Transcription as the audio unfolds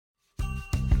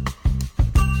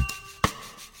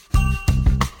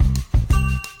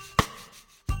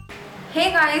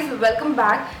Hey guys, welcome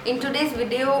back. In today's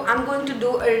video, I'm going to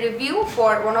do a review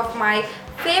for one of my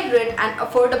favorite and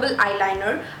affordable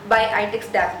eyeliner by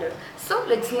Eyetex Dazzler. So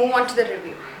let's move on to the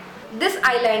review. This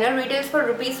eyeliner retails for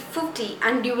 ₹50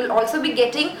 and you will also be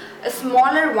getting a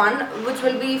smaller one which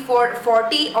will be for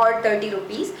 40 or 30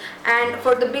 rupees, and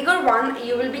for the bigger one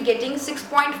you will be getting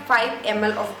 6.5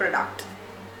 ml of product.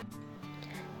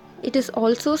 It is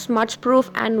also smudge proof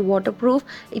and waterproof.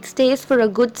 It stays for a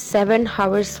good 7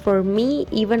 hours for me,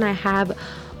 even I have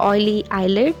oily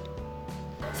eyelid.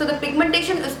 So the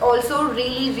pigmentation is also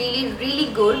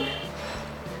really good.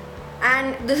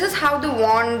 And this is how the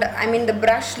the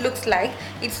brush looks like.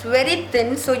 It's very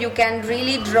thin, so you can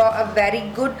really draw a very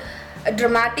good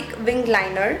dramatic wing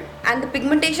liner, and the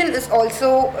pigmentation is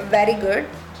also very good.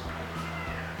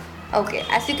 Okay,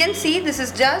 as you can see, this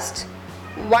is just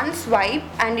one swipe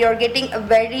and you're getting a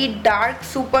very dark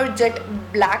super jet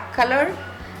black color,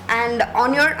 and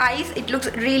on your eyes it looks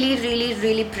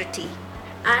really pretty.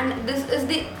 And this is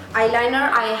the eyeliner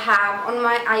I have on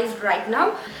my eyes right now.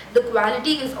 The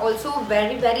quality is also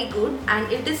very good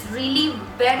and it is really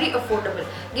very affordable.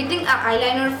 Getting an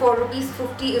eyeliner for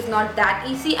 ₹50 is not that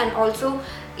easy, and also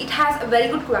it has a very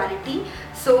good quality.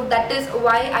 So that is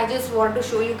why I just want to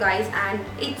show you guys,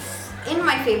 and it's in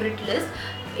my favorite list.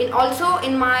 Also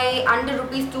in my under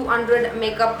 ₹200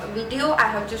 makeup video, I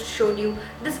have just showed you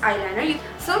this eyeliner.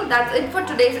 So that's it for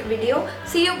today's video.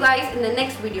 See you guys in the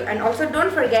next video, and also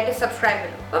don't forget to subscribe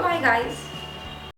below. Bye bye guys.